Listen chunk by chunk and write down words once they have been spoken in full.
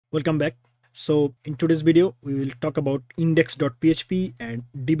Welcome back. So in today's video, we will talk about index.php and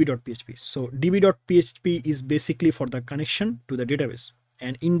db.php. So db.php is basically for the connection to the database,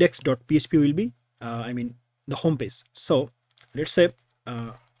 and index.php will be, the home page. So let's say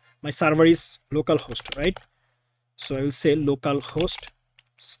my server is localhost, right? So I will say localhost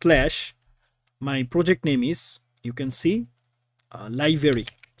slash my project name is, you can see, library.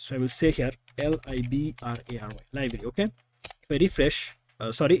 So I will say here library, library. Okay, if I refresh,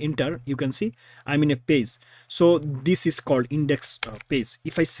 enter, you can see I'm in a page. So this is called index page.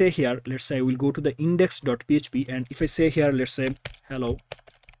 If I say here, let's say I will go to the index.php, and if I say here, let's say hello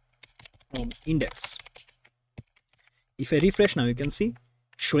from index, if I refresh now, you can see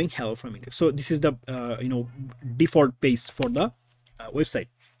showing hello from index. So this is the default page for the website.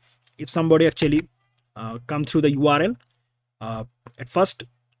 If somebody actually come through the URL, at first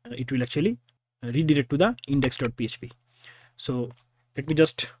it will actually redirect to the index.php. So let me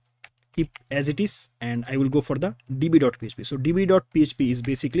just keep as it is, and I will go for the db.php. So db.php is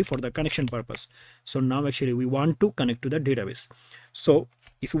basically for the connection purpose. So now actually we want to connect to the database. So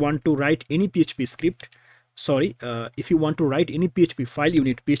if you want to write any PHP script, if you want to write any PHP file, you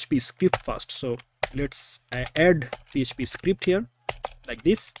need PHP script first. So let's add PHP script here like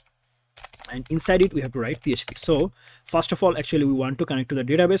this, and inside it we have to write PHP. So first of all, actually we want to connect to the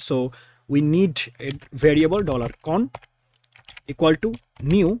database, so we need a variable $con equal to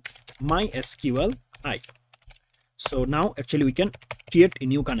new mysql I. So now actually we can create a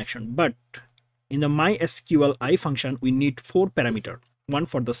new connection, but in the mysql I function we need 4 parameters: one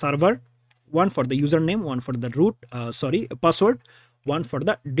for the server, one for the username, one for the password, one for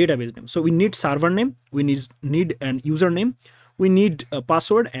the database name. So we need server name, we need an username, we need a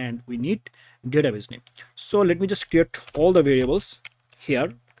password, and we need database name. So let me just create all the variables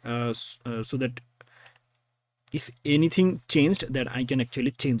here, so that if anything changed, that I can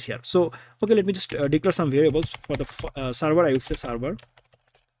actually change here. So okay, let me just declare some variables. For the server, I will say server,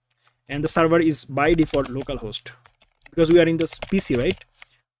 and the server is by default localhost, because we are in this PC, right?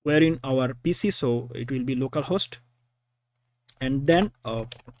 We are in our PC, so it will be localhost, and then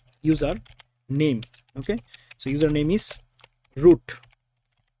user name. Okay, so username is root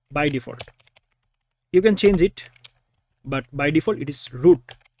by default. You can change it, but by default it is root.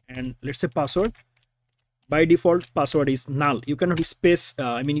 And let's say password, by default password is null. You cannot space,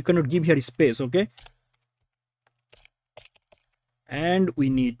 you cannot give here space. Okay, and we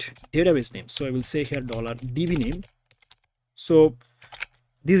need database name. So I will say here $db name. So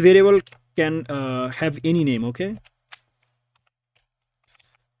this variable can have any name. Okay,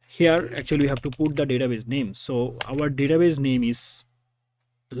 here actually we have to put the database name. So our database name is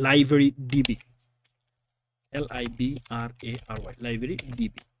library db, library, library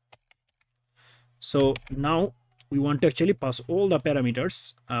db. So now we want to actually pass all the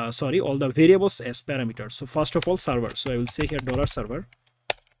parameters, all the variables as parameters. So first of all, server. So I will say here $server,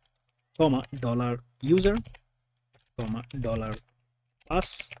 comma $user, comma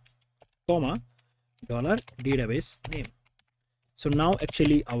 $pass, comma $database name. So now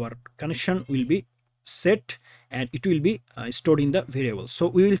actually our connection will be set, and it will be stored in the variable. So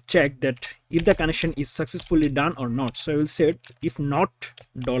we will check that if the connection is successfully done or not. So I will say if not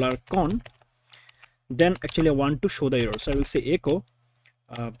 $con, then actually I want to show the error. So I will say echo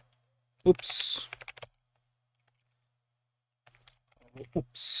oops.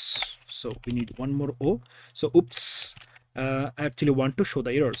 So we need one more O. So oops, I actually want to show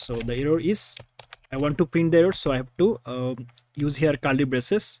the error. So the error is, I want to print the error, so I have to use here curly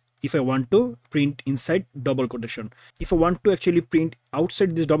braces if I want to print inside double quotation. If I want to actually print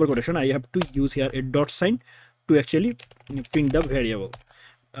outside this double quotation, I have to use here a dot sign to actually print the variable,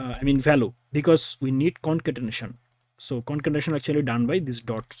 value, because we need concatenation. So concatenation actually done by this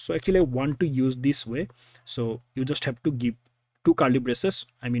dot. So actually I want to use this way. So you just have to give 2 curly braces,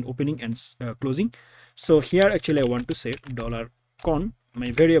 opening and closing. So here actually I want to say $con,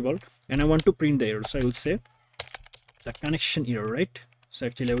 my variable, and I want to print the error. So I will say the connection error, right? So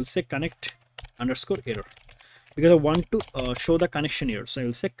actually I will say connect underscore error, because I want to show the connection error. So I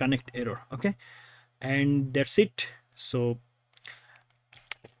will say connect error. Okay, and that's it. So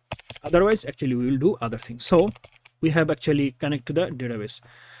otherwise actually we will do other things. So we have actually connect to the database,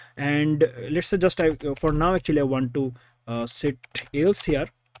 and let's say just for now actually I want to set else here.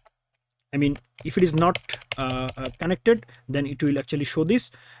 If it is not connected, then it will actually show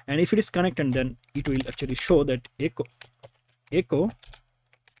this, and if it is connected, then it will actually show that echo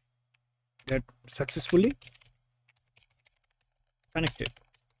that successfully connected.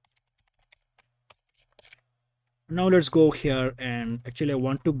 Now let's go here, and actually I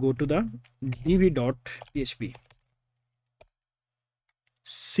want to go to the db.php.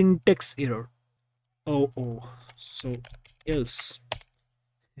 syntax error. Oh, so else.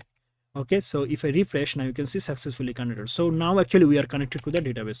 Okay, so if I refresh, now you can see successfully connected. So now actually we are connected to the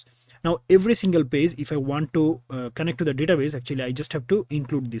database. Now every single page, if I want to connect to the database, actually I just have to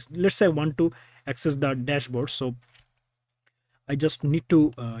include this. Let's say I want to access the dashboard, so I just need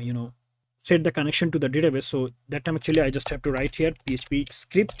to set the connection to the database. So that time actually I just have to write here PHP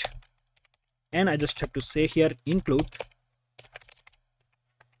script, and I just have to say here include,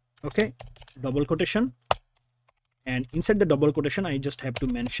 okay, double quotation, and inside the double quotation I just have to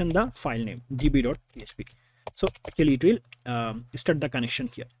mention the file name db.php. So actually it will start the connection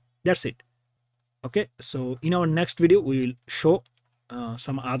here. That's it. Okay, so in our next video we will show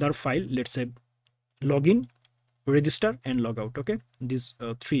some other file, let's say login, register and logout. Okay, these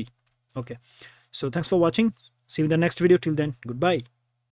three. Okay, so thanks for watching. See you in the next video. Till then, goodbye.